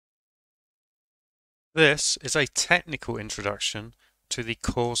This is a technical introduction to the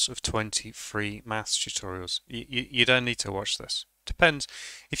course of 23 maths tutorials. You don't need to watch this. Depends.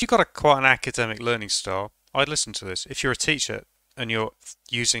 If you've got quite an academic learning style, I'd listen to this. If you're a teacher and you're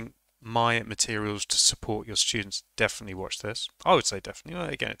using my materials to support your students, definitely watch this. I would say definitely. Well,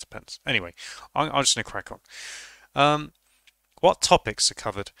 again, it depends. Anyway, I'm just going to crack on. What topics are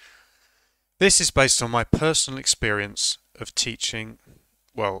covered? This is based on my personal experience of teaching,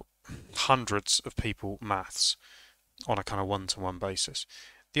 well, hundreds of people maths on a kind of one-to-one basis.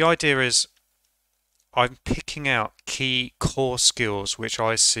 The idea is I'm picking out key core skills which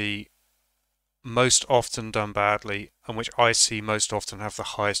I see most often done badly and which I see most often have the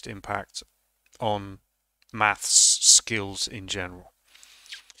highest impact on maths skills in general.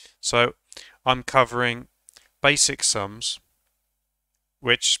 So I'm covering basic sums,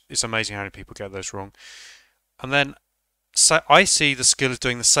 which is amazing how many people get those wrong. And then so I see the skill of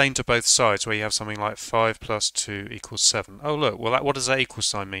doing the same to both sides, where you have something like 5 plus 2 equals 7. Oh, look, well, what does that equal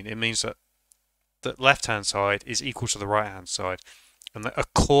sign mean? It means that the left-hand side is equal to the right-hand side. And a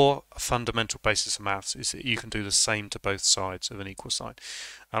core fundamental basis of maths is that you can do the same to both sides of an equal sign.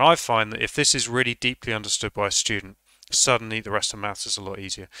 And I find that if this is really deeply understood by a student, suddenly the rest of maths is a lot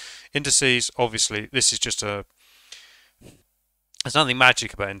easier. Indices, obviously, this is just there's nothing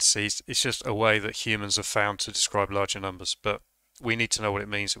magic about indices. It's just a way that humans have found to describe larger numbers. But we need to know what it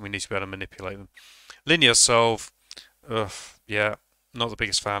means and we need to be able to manipulate them. Linear solve, yeah, not the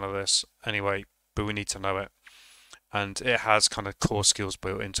biggest fan of this anyway, but we need to know it. And it has kind of core skills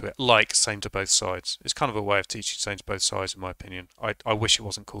built into it, like same to both sides. It's kind of a way of teaching same to both sides, in my opinion. I wish it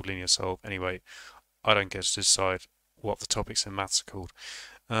wasn't called linear solve. Anyway, I don't get to decide what the topics in maths are called.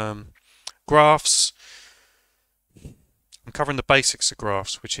 Graphs. I'm covering the basics of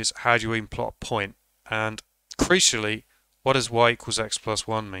graphs, which is how do you even plot a point, and crucially, what does y equals x plus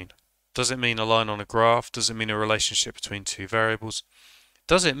 1 mean? Does it mean a line on a graph? Does it mean a relationship between two variables?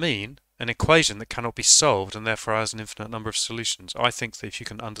 Does it mean an equation that cannot be solved and therefore has an infinite number of solutions? I think that if you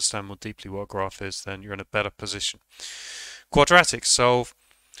can understand more deeply what a graph is, then you're in a better position. Quadratic solve.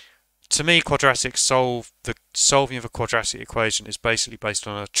 To me, the solving of a quadratic equation is basically based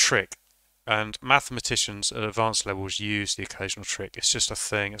on a trick. And mathematicians at advanced levels use the occasional trick. It's just a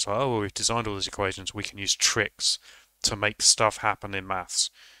thing. It's like, oh, well, we've designed all these equations. We can use tricks to make stuff happen in maths.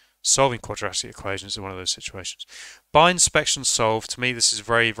 Solving quadratic equations is one of those situations. By inspection solve, to me, this is a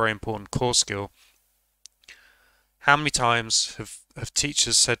very, very important core skill. How many times have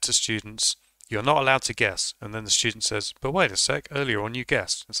teachers said to students, you're not allowed to guess? And then the student says, but wait a sec, earlier on you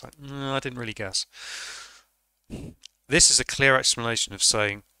guessed. It's like, no, I didn't really guess. This is a clear explanation of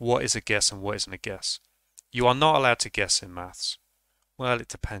saying what is a guess and what isn't a guess. You are not allowed to guess in maths. Well, it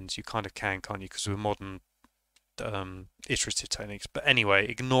depends. You kind of can, can't you? Because with modern iterative techniques. But anyway,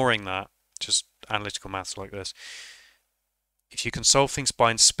 ignoring that, just analytical maths like this. If you can solve things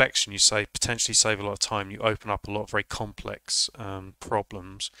by inspection, you potentially save a lot of time. You open up a lot of very complex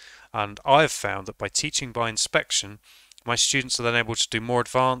problems. And I've found that by teaching by inspection, my students are then able to do more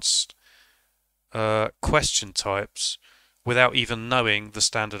advanced question types without even knowing the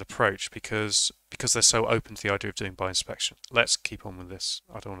standard approach because they're so open to the idea of doing by inspection. Let's keep on with this.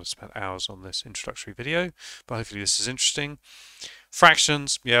 I don't want to spend hours on this introductory video, but hopefully this is interesting.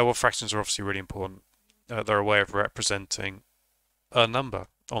 Fractions, yeah, well, fractions are obviously really important. They're a way of representing a number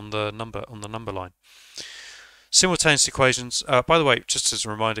on the number line. Simultaneous equations. By the way, just as a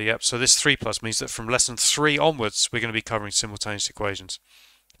reminder, yep. So this 3 plus means that from lesson 3 onwards, we're going to be covering simultaneous equations.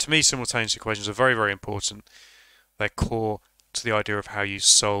 To me, simultaneous equations are very, very important. They're core to the idea of how you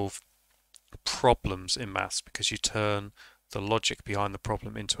solve problems in maths because you turn the logic behind the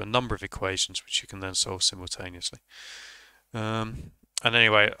problem into a number of equations which you can then solve simultaneously. And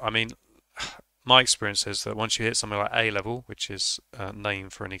anyway, I mean, my experience is that once you hit something like A level, which is a name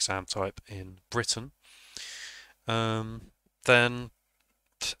for an exam type in Britain, then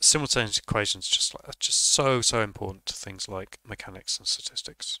simultaneous equations are just so important to things like mechanics and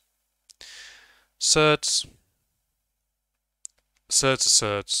statistics. Surds are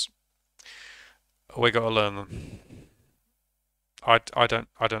surds. We got to learn them. I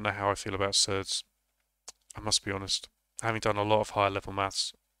don't know how I feel about surds. I must be honest. Having done a lot of higher level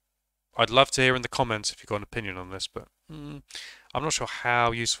maths, I'd love to hear in the comments if you've got an opinion on this, but I'm not sure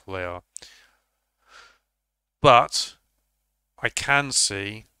how useful they are. But I can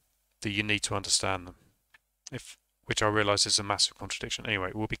see that you need to understand them, which I realise is a massive contradiction.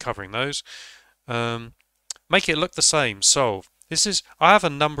 Anyway, we'll be covering those. Make it look the same. Solve. I have a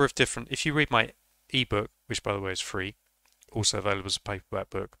number of different. If you read my ebook, which by the way is free, also available as a paperback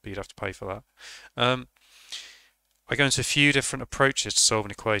book, but you'd have to pay for that. I go into a few different approaches to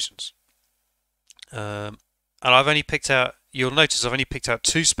solving equations. And I've only picked out, you'll notice I've only picked out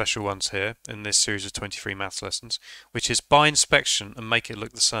two special ones here in this series of 23 maths lessons, which is by inspection and make it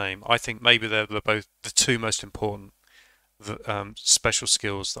look the same. I think maybe they're both the two most important special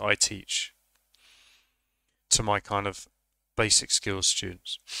skills that I teach to my kind of basic skills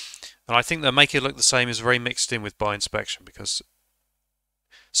students. And I think that make it look the same is very mixed in with by inspection, because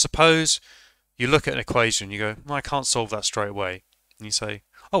suppose you look at an equation, you go, well, I can't solve that straight away. And you say,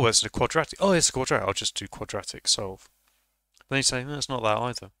 oh, well, it's a quadratic. Oh, it's a quadratic. I'll just do quadratic solve. Then you say, no, it's not that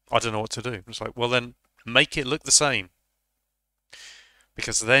either. I don't know what to do. It's like, well, then make it look the same,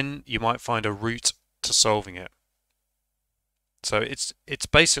 because then you might find a route to solving it. So it's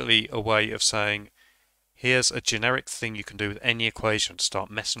basically a way of saying, here's a generic thing you can do with any equation to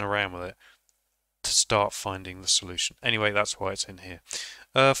start messing around with it, to start finding the solution. Anyway, that's why it's in here.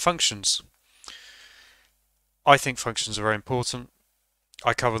 Functions. I think functions are very important.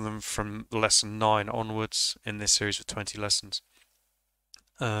 I cover them from lesson 9 onwards in this series of 20 lessons.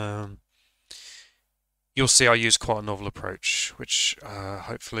 You'll see I use quite a novel approach, which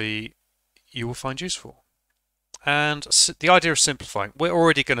hopefully you will find useful. And the idea of simplifying, we're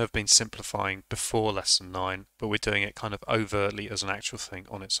already going to have been simplifying before lesson 9, but we're doing it kind of overtly as an actual thing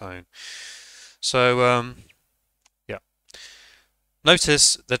on its own. So, yeah.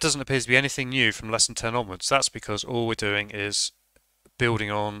 Notice there doesn't appear to be anything new from lesson 10 onwards. That's because all we're doing is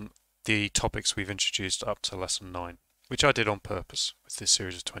building on the topics we've introduced up to lesson 9, which I did on purpose with this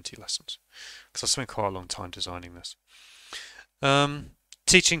series of 20 lessons, because I spent quite a long time designing this.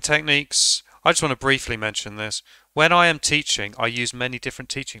 Teaching techniques. I just want to briefly mention this. When I am teaching, I use many different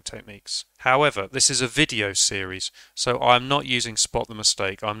teaching techniques. However, this is a video series, so I'm not using spot the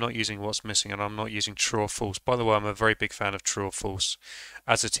mistake, I'm not using what's missing, and I'm not using true or false. By the way, I'm a very big fan of true or false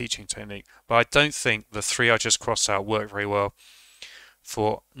as a teaching technique, but I don't think the three I just crossed out work very well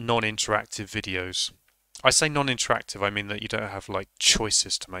for non-interactive videos. I say non-interactive, I mean that you don't have like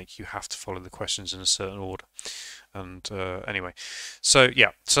choices to make, you have to follow the questions in a certain order. And anyway, so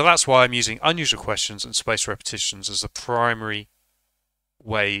yeah, so that's why I'm using unusual questions and spaced repetitions as the primary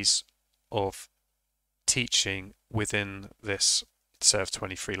ways of teaching within this set of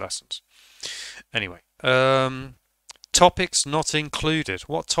 23 lessons. Anyway, topics not included.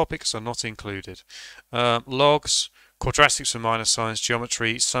 What topics are not included? Logs, quadratics and minus signs,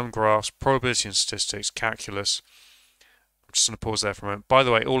 geometry, some graphs, probability and statistics, calculus. I'm just going to pause there for a moment. By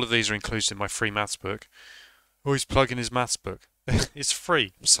the way, all of these are included in my free maths book. Oh, he's plugging his maths book. It's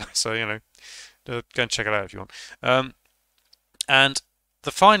free, so you know, go and check it out if you want. And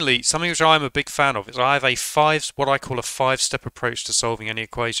finally, something which I'm a big fan of is I have what I call a 5-step approach to solving any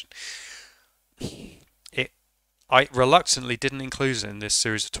equation. I reluctantly didn't include it in this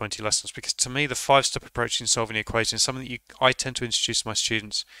series of 20 lessons because to me the 5-step approach in solving an equation is something that I tend to introduce to my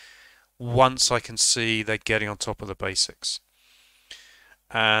students once I can see they're getting on top of the basics.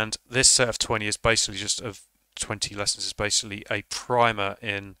 And this set of 20 is basically just 20 lessons is basically a primer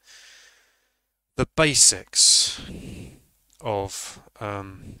in the basics of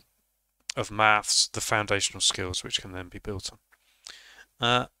maths, the foundational skills which can then be built on.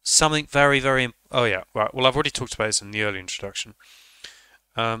 Something very, oh yeah, right. Well, I've already talked about this in the early introduction.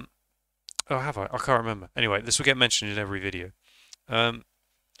 Oh, have I? I can't remember. Anyway, this will get mentioned in every video.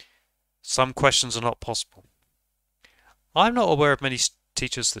 Some questions are not possible. I'm not aware of many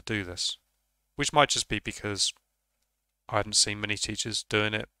teachers that do this, which might just be because I hadn't seen many teachers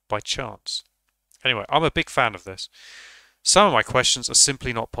doing it by chance. Anyway, I'm a big fan of this. Some of my questions are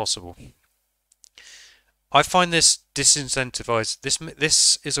simply not possible. I find this disincentivized.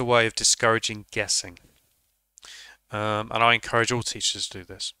 This is a way of discouraging guessing. And I encourage all teachers to do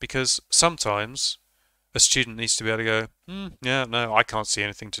this because sometimes a student needs to be able to go, yeah, no, I can't see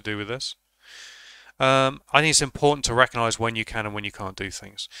anything to do with this. I think it's important to recognize when you can and when you can't do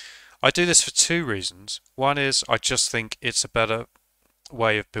things. I do this for 2 reasons. One is I just think it's a better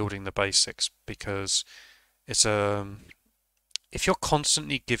way of building the basics because it's if you're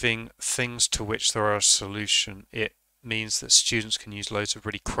constantly giving things to which there are a solution, it means that students can use loads of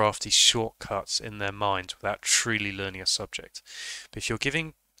really crafty shortcuts in their mind without truly learning a subject. But if you're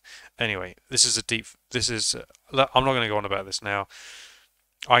giving, anyway, I'm not going to go on about this now.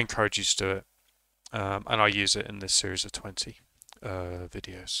 I encourage you to do it, and I use it in this series of 20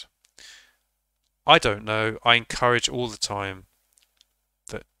 videos. I don't know. I encourage all the time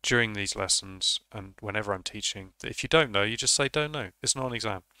that during these lessons and whenever I'm teaching, that if you don't know, you just say don't know. It's not an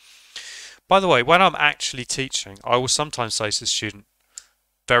exam. By the way, when I'm actually teaching, I will sometimes say to the student,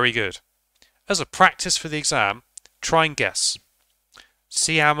 very good. As a practice for the exam, try and guess.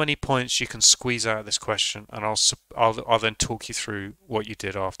 See how many points you can squeeze out of this question, and I'll then talk you through what you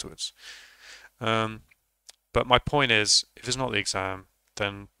did afterwards. But my point is, if it's not the exam,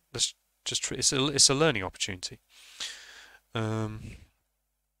 then let's just it's a learning opportunity. And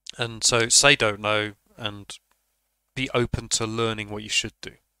so say don't know and be open to learning what you should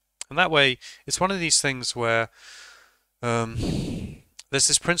do. And that way, it's one of these things where there's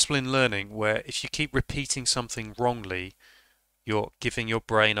this principle in learning where if you keep repeating something wrongly, you're giving your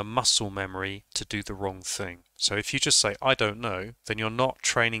brain a muscle memory to do the wrong thing. So if you just say, I don't know, then you're not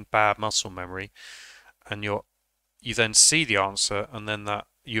training bad muscle memory, and you then see the answer, and then that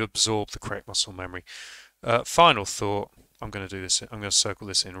you absorb the correct muscle memory. Final thought, I'm going to do this, I'm going to circle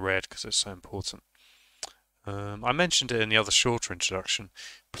this in red because it's so important. I mentioned it in the other shorter introduction.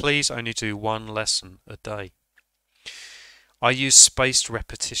 Please only do one lesson a day. I use spaced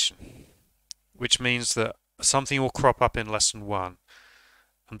repetition, which means that something will crop up in lesson 1,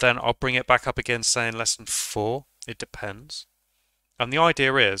 and then I'll bring it back up again, say in lesson 4. It depends. And the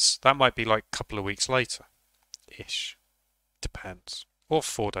idea is that might be like a couple of weeks later ish. Depends. Or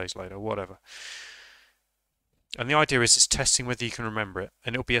 4 days later, whatever. And the idea is it's testing whether you can remember it,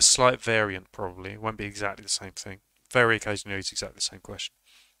 and it'll be a slight variant probably. It won't be exactly the same thing. Very occasionally it's exactly the same question.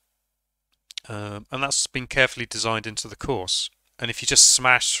 And that's been carefully designed into the course. And if you just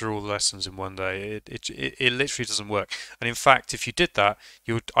smash through all the lessons in one day, it literally doesn't work. And in fact, if you did that,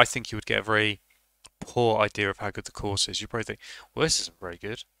 I think you would get a very poor idea of how good the course is. You probably think, well, this isn't very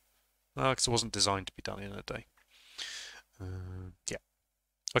good. Because it wasn't designed to be done in a day. Yeah.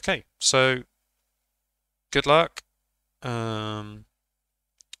 Okay, so good luck. And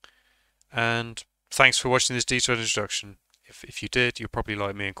thanks for watching this detailed introduction. If you did, you're probably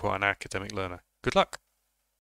like me and quite an academic learner. Good luck.